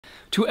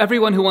To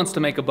everyone who wants to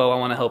make a bow, I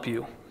want to help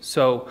you.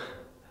 So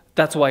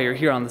that's why you're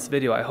here on this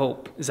video, I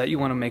hope, is that you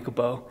want to make a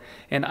bow.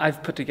 And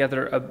I've put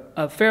together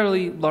a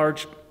fairly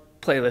large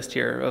playlist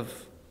here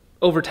of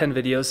over 10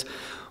 videos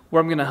where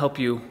I'm going to help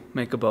you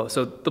make a bow.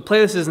 So the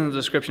playlist is in the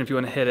description if you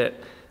want to hit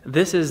it.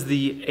 This is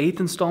the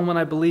 8th installment,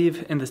 I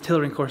believe, in this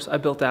tillering course I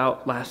built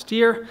out last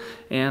year,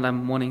 and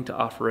I'm wanting to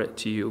offer it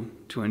to you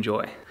to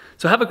enjoy.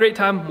 So have a great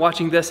time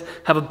watching this,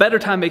 have a better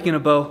time making a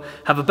bow,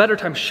 have a better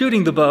time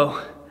shooting the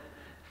bow,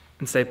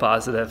 and stay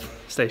positive,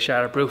 stay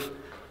shatterproof.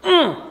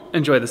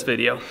 Enjoy this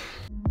video.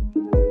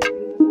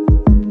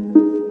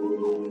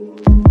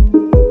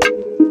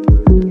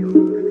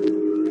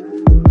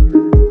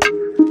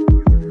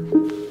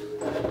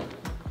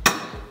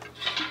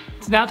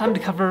 It's now time to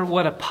cover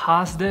what a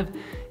positive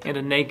and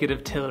a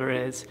negative tiller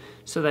is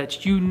so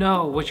that you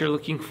know what you're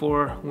looking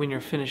for when you're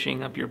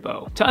finishing up your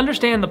bow. To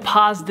understand the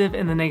positive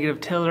and the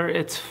negative tiller,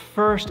 it's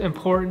first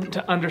important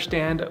to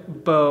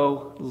understand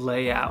bow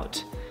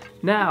layout.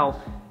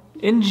 Now,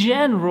 in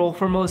general,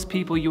 for most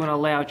people, you want to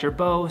lay out your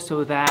bow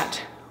so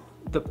that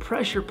the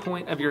pressure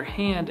point of your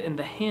hand and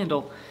the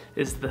handle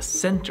is the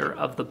center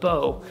of the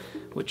bow,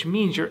 which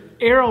means your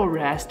arrow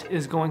rest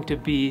is going to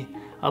be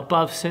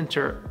above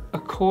center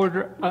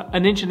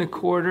an inch and a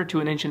quarter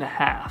to an inch and a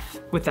half.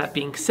 With that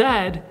being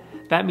said,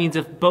 that means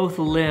if both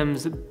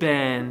limbs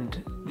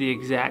bend the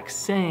exact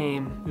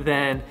same,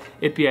 then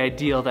it'd be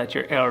ideal that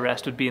your arrow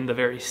rest would be in the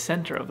very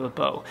center of the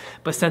bow.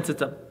 But since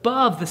it's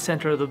above the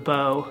center of the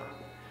bow,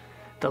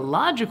 the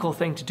logical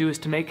thing to do is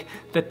to make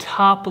the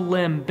top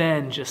limb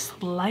bend just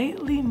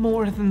slightly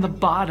more than the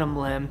bottom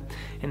limb,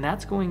 and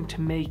that's going to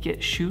make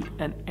it shoot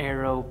an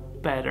arrow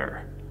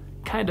better.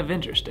 Kind of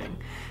interesting.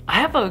 I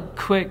have a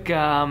quick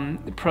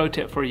pro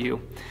tip for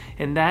you,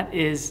 and that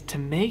is to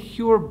make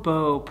your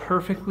bow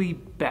perfectly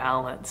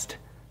balanced.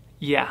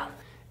 Yeah,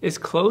 as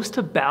close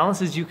to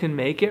balanced as you can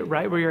make it,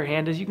 right where your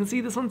hand is. You can see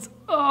this one's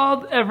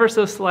ever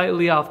so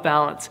slightly off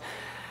balance.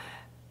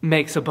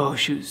 Makes a bow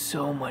shoot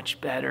so much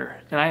better.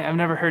 And I've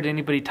never heard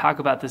anybody talk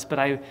about this, but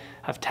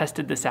I've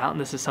tested this out, and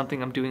this is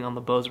something I'm doing on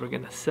the bows we're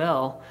gonna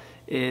sell,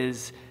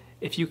 is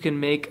if you can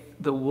make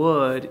the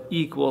wood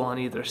equal on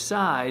either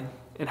side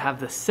and have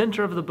the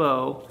center of the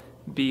bow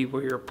be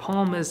where your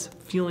palm is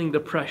feeling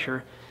the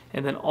pressure,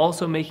 and then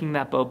also making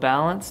that bow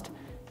balanced,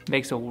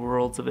 makes a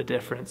world of a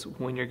difference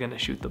when you're gonna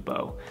shoot the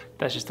bow.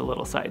 That's just a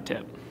little side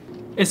tip.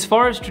 As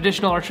far as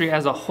traditional archery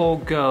as a whole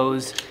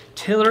goes,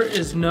 tiller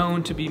is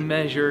known to be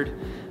measured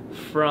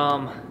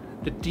from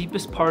the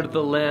deepest part of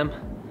the limb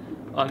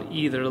on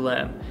either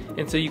limb.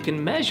 And so you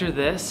can measure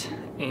this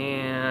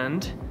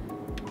and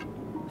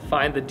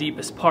find the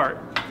deepest part.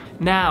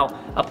 Now,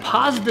 a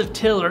positive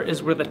tiller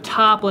is where the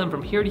top limb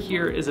from here to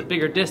here is a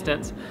bigger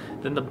distance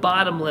than the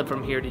bottom limb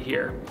from here to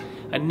here.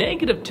 A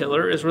negative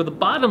tiller is where the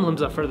bottom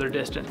limb's a further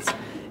distance.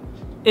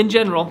 In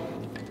general,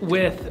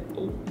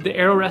 with the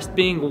arrow rest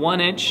being 1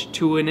 inch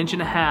to an inch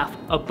and a half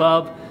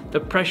above the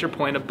pressure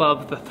point,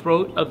 above the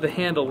throat of the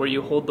handle where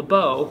you hold the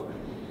bow,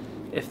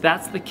 if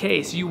that's the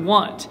case, you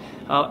want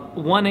a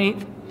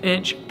 1/8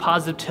 inch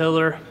positive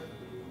tiller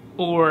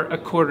or a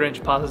 1/4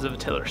 inch positive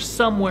tiller,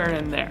 somewhere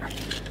in there.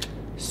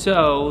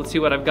 So let's see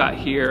what I've got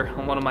here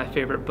on one of my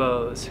favorite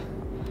bows.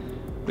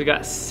 We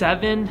got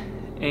 7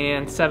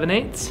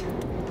 7/8.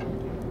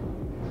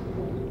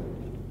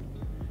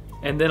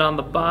 And then on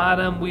the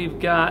bottom, we've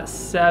got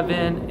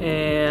 7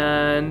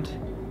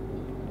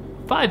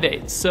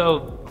 5/8.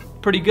 So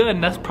pretty good,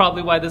 and that's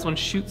probably why this one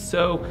shoots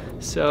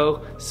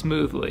so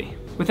smoothly.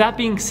 With that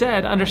being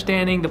said,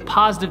 understanding the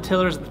positive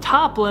tiller is the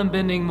top limb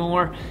bending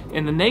more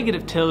and the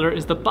negative tiller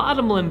is the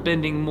bottom limb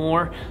bending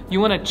more, you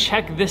want to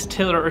check this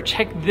tiller or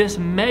check this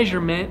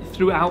measurement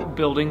throughout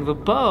building the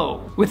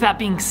bow. With that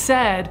being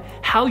said,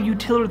 how you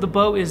tiller the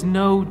bow is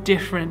no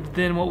different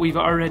than what we've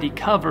already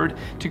covered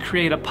to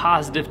create a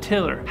positive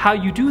tiller. How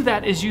you do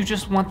that is you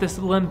just want this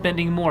limb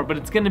bending more, but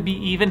it's going to be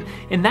even,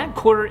 and that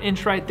 1/4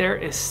 inch right there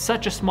is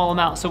such a small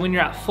amount. So when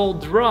you're at full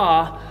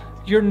draw,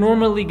 you're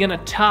normally going to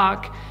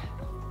tuck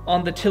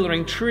on the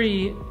tillering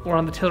tree or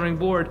on the tillering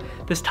board,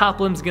 this top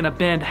limb's gonna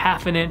bend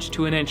 1/2 inch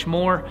to an inch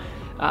more.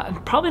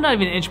 Probably not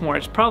even an inch more,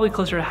 it's probably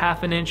closer to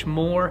 1/2 inch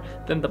more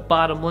than the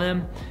bottom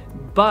limb.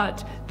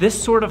 But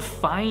this sort of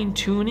fine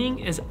tuning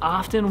is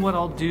often what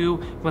I'll do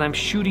when I'm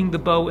shooting the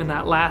bow in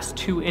that last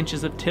 2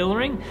 inches of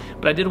tillering.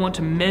 But I did want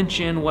to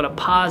mention what a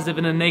positive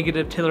and a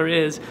negative tiller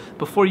is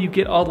before you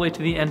get all the way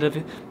to the end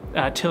of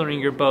tillering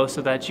your bow,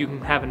 so that you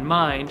can have in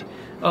mind,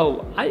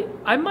 oh,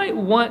 I might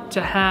want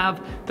to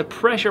have the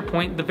pressure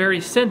point the very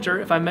center.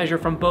 If I measure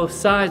from both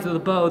sides of the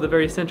bow, the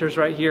very center is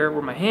right here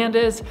where my hand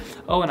is.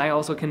 Oh, and I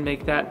also can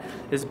make that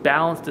as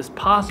balanced as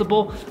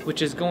possible,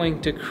 which is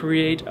going to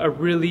create a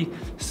really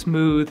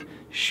smooth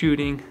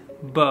shooting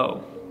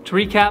bow. To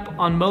recap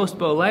on most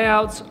bow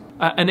layouts,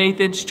 an 1/8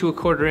 inch to a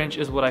 1/4 inch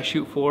is what I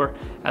shoot for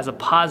as a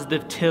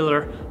positive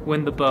tiller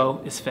when the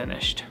bow is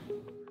finished.